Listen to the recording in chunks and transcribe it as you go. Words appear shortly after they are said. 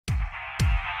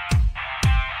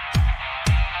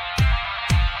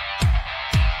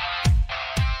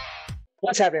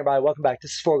What's happening, everybody? Welcome back.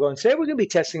 This is Forgo, and today we're going to be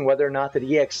testing whether or not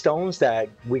the EX stones that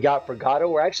we got for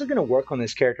Gato are actually going to work on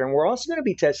this character, and we're also going to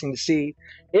be testing to see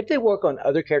if they work on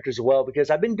other characters as well, because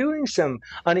I've been doing some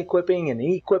unequipping and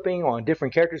equipping on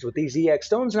different characters with these EX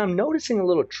stones, and I'm noticing a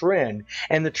little trend,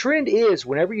 and the trend is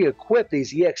whenever you equip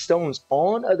these EX stones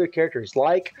on other characters,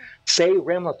 like, say,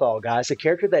 Ramlethal, guys, a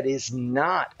character that is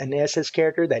not an SS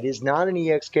character, that is not an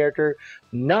EX character,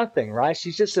 nothing, right?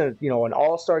 She's just an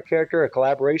all-star character, a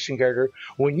collaboration character.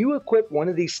 When you equip one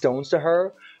of these stones to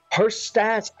her, her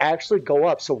stats actually go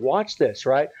up. So watch this,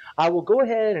 right? I will go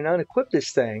ahead and unequip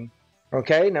this thing.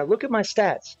 Okay, now look at my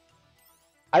stats.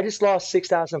 I just lost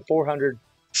 6,400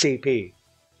 CP.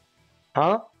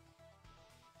 Huh?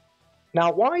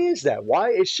 Now, why is that? Why?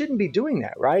 It shouldn't be doing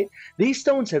that, right? These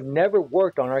stones have never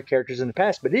worked on our characters in the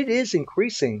past, but it is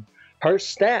increasing her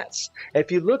stats.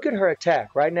 If you look at her attack,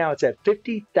 right now it's at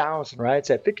 50,000, right?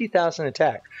 It's at 50,000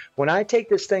 attack. When I take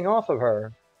this thing off of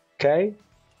her, okay,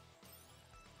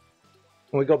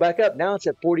 when we go back up, now it's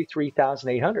at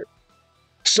 43,800.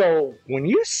 So when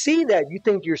you see that, you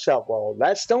think to yourself, well,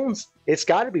 that stone's, it's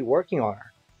got to be working on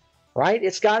her, right?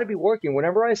 It's got to be working.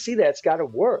 Whenever I see that, it's got to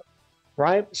work,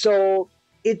 right? So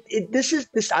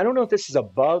this I don't know if this is a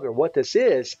bug or what this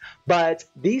is, but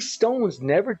these stones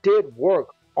never did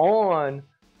work on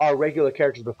our regular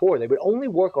characters before. They would only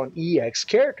work on EX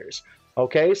characters.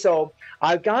 Okay, so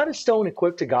I've got a stone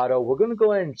equipped to Gato. We're going to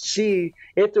go ahead and see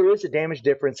if there is a damage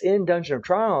difference in Dungeon of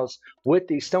Trials with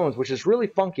these stones, which is really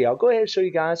funky. I'll go ahead and show you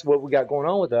guys what we got going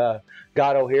on with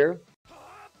Gato here.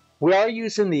 We are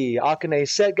using the Akane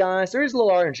set, guys. There is a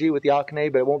little RNG with the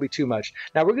Akane, but it won't be too much.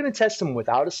 Now, we're going to test him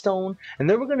without a stone, and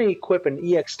then we're going to equip an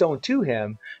EX stone to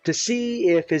him to see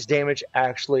if his damage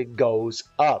actually goes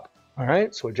up. All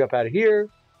right, so we'll jump out of here,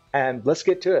 and let's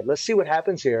get to it. Let's see what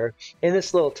happens here in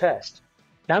this little test.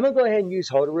 Now, I'm going to go ahead and use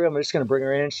Hotaru. I'm just going to bring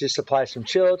her in, just apply some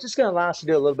chill. It's just going to allow us to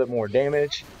do a little bit more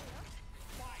damage.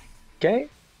 Okay.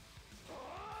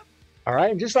 All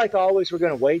right, and just like always, we're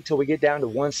going to wait till we get down to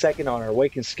 1 second on our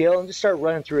awakened skill and just start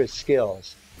running through his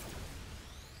skills.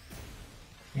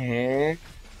 And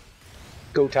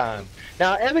go time.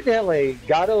 Now, evidently,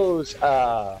 Gato's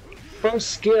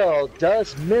first skill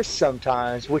does miss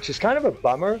sometimes, which is kind of a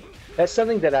bummer. That's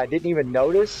something that I didn't even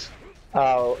notice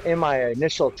in my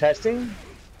initial testing.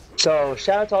 So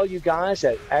shout out to all you guys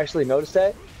that actually noticed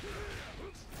that.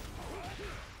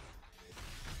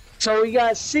 So we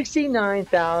got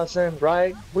 69,000,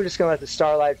 right? We're just gonna let the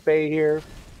starlight fade here.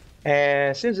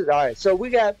 And since it's all right, so we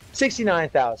got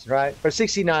 69,000, right? Or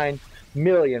 69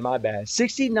 million, my bad.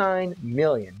 69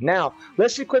 million. Now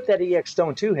let's equip that EX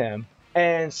stone to him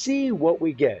and see what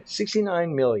we get.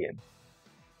 69 million.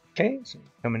 Okay, so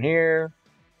come in here,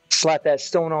 slap that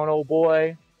stone on old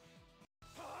boy.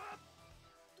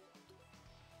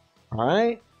 All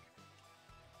right.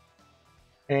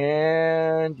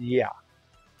 And yeah.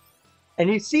 And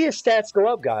you see his stats go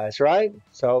up, guys, right?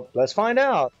 So let's find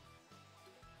out.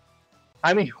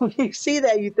 I mean, when you see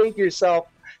that, you think to yourself,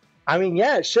 I mean,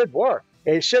 yeah, it should work.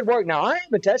 It should work. Now, I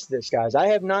haven't tested this, guys. I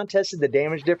have not tested the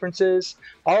damage differences.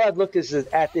 All I've looked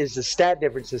at is the stat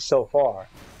differences so far.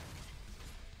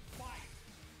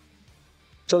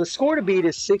 So the score to beat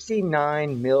is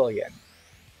 69 million.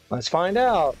 Let's find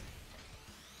out.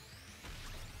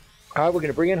 All right, we're going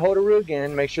to bring in Hotaru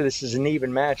again, make sure this is an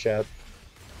even matchup.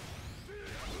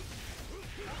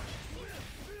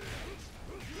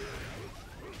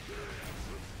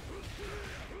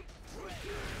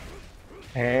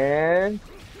 And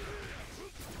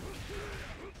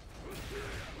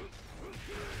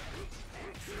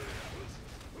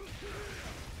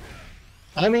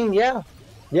I mean, yeah,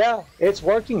 it's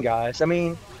working, guys. I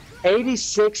mean,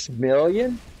 86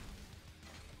 million.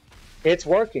 It's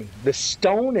working. The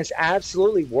stone is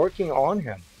absolutely working on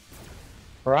him,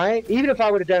 right? Even if I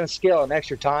would have done a skill in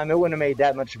extra time, it wouldn't have made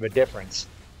that much of a difference.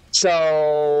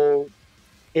 So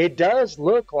it does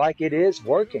look like it is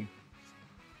working.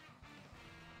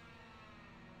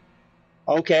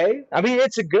 Okay, I mean,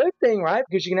 it's a good thing, right?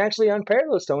 Because you can actually unpair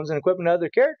those stones and equip them to other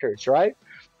characters, right?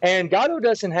 And Gato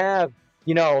doesn't have,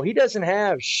 he doesn't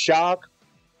have shock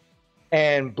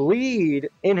and bleed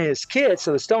in his kit,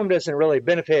 so the stone doesn't really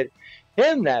benefit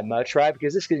him that much, right?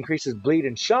 Because this increases bleed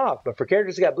and shock. But for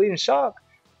characters that got bleed and shock,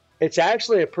 it's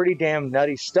actually a pretty damn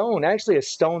nutty stone. Actually, a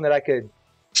stone that I could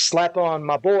slap on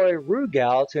my boy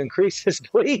Rugal to increase his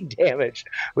bleed damage,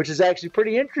 which is actually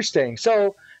pretty interesting.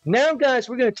 So now, guys,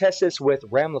 we're going to test this with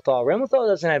Ramlethal. Ramlethal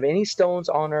doesn't have any stones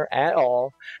on her at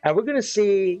all, and we're going to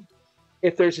see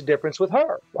if there's a difference with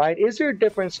her, right? Is there a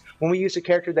difference when we use a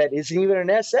character that isn't even an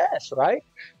SS, right?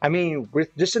 I mean,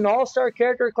 with just an all-star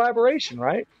character collaboration,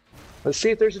 right? Let's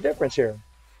see if there's a difference here.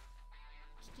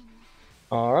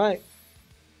 All right.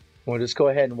 We'll just go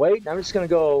ahead and wait. I'm just going to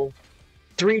go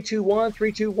 3, 2, 1,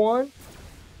 3, 2, 1.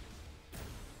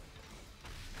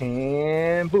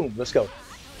 And boom, let's go.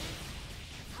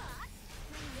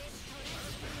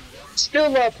 Still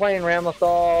love playing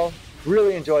Ramlethal.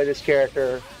 Really enjoy this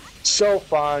character. So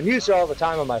fun. Use her all the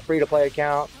time on my free-to-play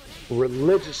account.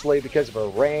 Religiously because of her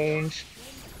range.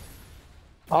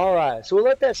 Alright, so we'll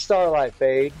let that Starlight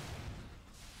fade.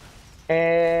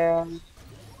 And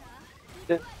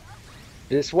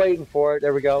just waiting for it.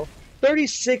 There we go.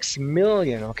 36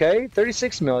 million, okay?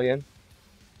 36 million.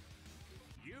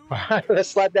 Alright, let's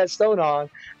slap that stone on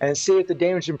and see if the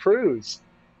damage improves.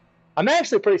 I'm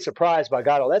actually pretty surprised by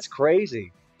Gato. That's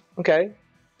crazy. Okay.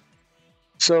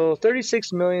 So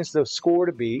 36 million is the score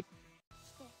to beat.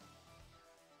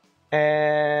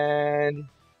 And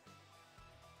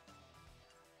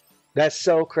that's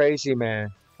so crazy,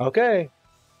 man. Okay.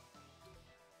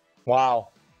 Wow.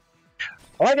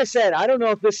 Like I said, I don't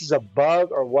know if this is a bug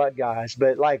or what, guys,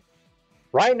 but like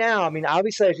right now, I mean,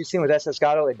 obviously, as you've seen with SS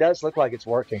Gato, it does look like it's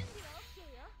working.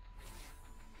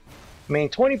 I mean,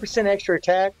 20% extra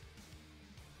attack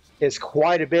is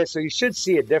quite a bit, so you should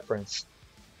see a difference.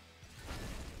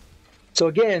 So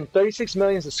again, 36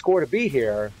 million is the score to beat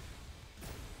here.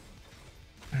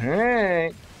 All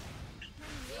right.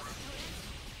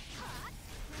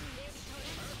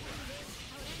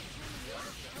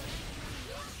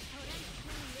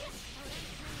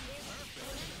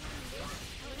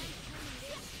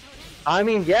 I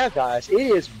mean, yeah, guys, it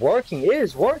is working. It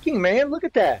is working, man. Look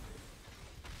at that.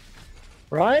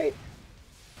 Right?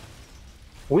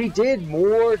 We did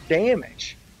more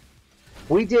damage.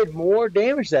 We did more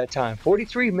damage that time.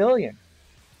 43 million.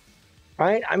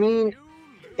 Right? I mean,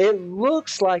 it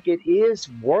looks like it is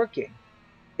working.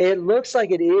 It looks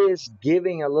like it is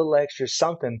giving a little extra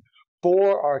something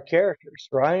for our characters,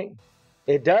 right?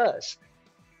 It does.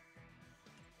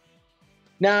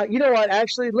 Now, you know what?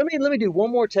 Actually, let me do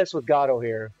one more test with Gato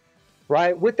here,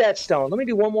 right? With that stone. Let me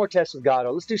do one more test with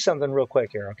Gato. Let's do something real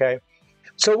quick here, okay?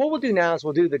 So what we'll do now is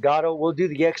we'll do the Gato, we'll do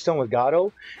the X stone with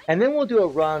Gato, and then we'll do a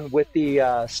run with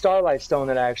the Starlight stone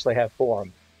that I actually have for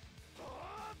him.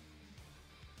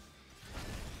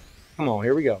 Come on,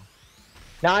 here we go.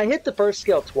 Now I hit the first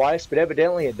scale twice, but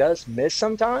evidently it does miss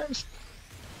sometimes.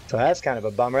 So that's kind of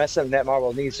a bummer. That's something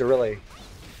netmarble needs to really...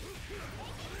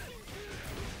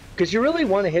 Because you really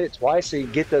want to hit it twice so you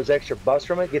get those extra buffs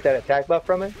from it, get that attack buff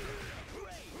from it.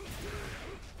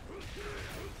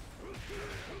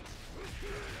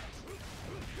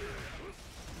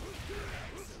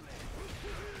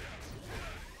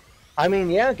 I mean,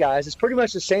 yeah, guys, it's pretty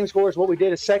much the same score as what we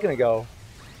did a second ago.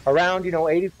 Around, you know,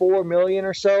 84 million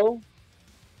or so.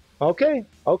 Okay,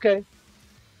 okay.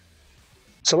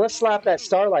 So let's slap that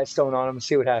Starlight stone on him and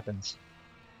see what happens.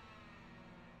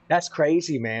 That's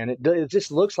crazy, man. It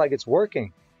just looks like it's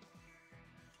working.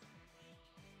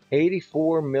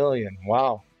 84 million.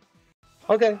 Wow.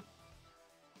 Okay.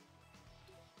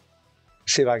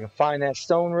 See if I can find that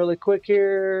stone really quick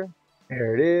here.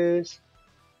 There it is.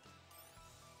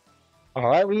 All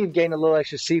right, we've gained a little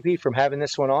extra CP from having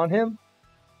this one on him.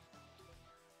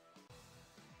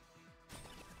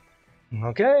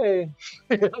 Okay.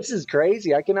 This is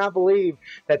crazy. I cannot believe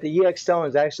that the EX stone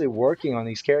is actually working on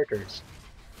these characters.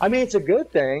 I mean, it's a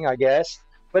good thing, I guess.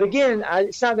 But again,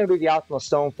 it's not going to be the optimal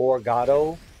stone for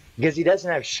Gato because he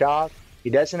doesn't have shock.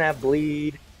 He doesn't have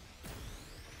bleed.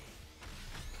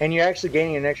 And you're actually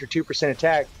gaining an extra 2%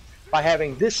 attack by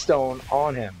having this stone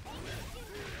on him.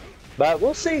 But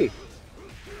we'll see.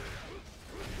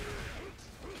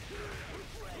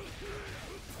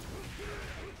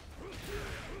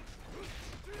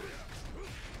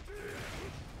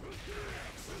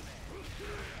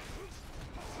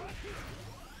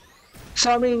 So,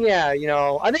 I mean, yeah, you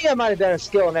know, I think I might have done a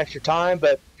skill in extra time,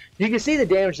 but you can see the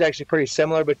damage is actually pretty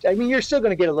similar. But, I mean, you're still going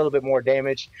to get a little bit more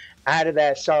damage out of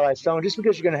that Starlight Stone just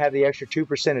because you're going to have the extra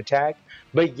 2% attack.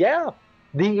 But, yeah,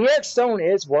 the EX Stone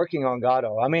is working on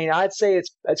Gato. I mean, I'd say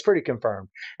it's pretty confirmed.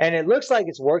 And it looks like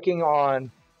it's working on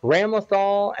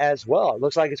Ramlethal as well. It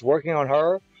looks like it's working on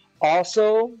her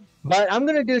also. But I'm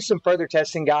going to do some further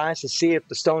testing, guys, to see if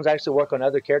the stones actually work on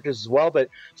other characters as well. But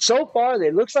so far,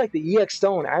 it looks like the EX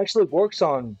stone actually works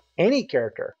on any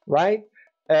character, right?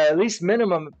 At least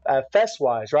minimum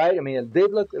fest-wise, right? I mean, it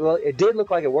did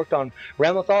look like it worked on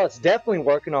Ramlethal. It's definitely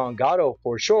working on Gato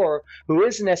for sure, who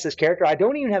is an SS character. I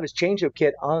don't even have his change-up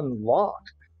kit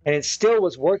unlocked, and it still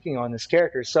was working on this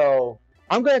character. So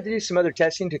I'm going to have to do some other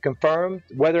testing to confirm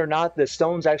whether or not the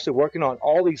stone's actually working on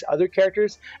all these other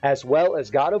characters as well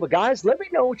as Gato. But guys, let me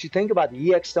know what you think about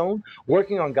the EX stone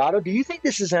working on Gato. Do you think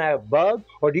this is a bug,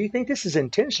 or do you think this is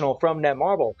intentional from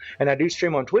netmarble? And I do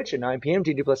stream on Twitch at 9 p.m.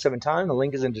 TD+7 time. The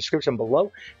link is in the description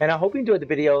below. And I hope you enjoyed the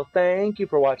video. Thank you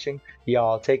for watching.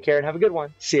 Y'all take care and have a good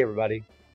one. See you, everybody.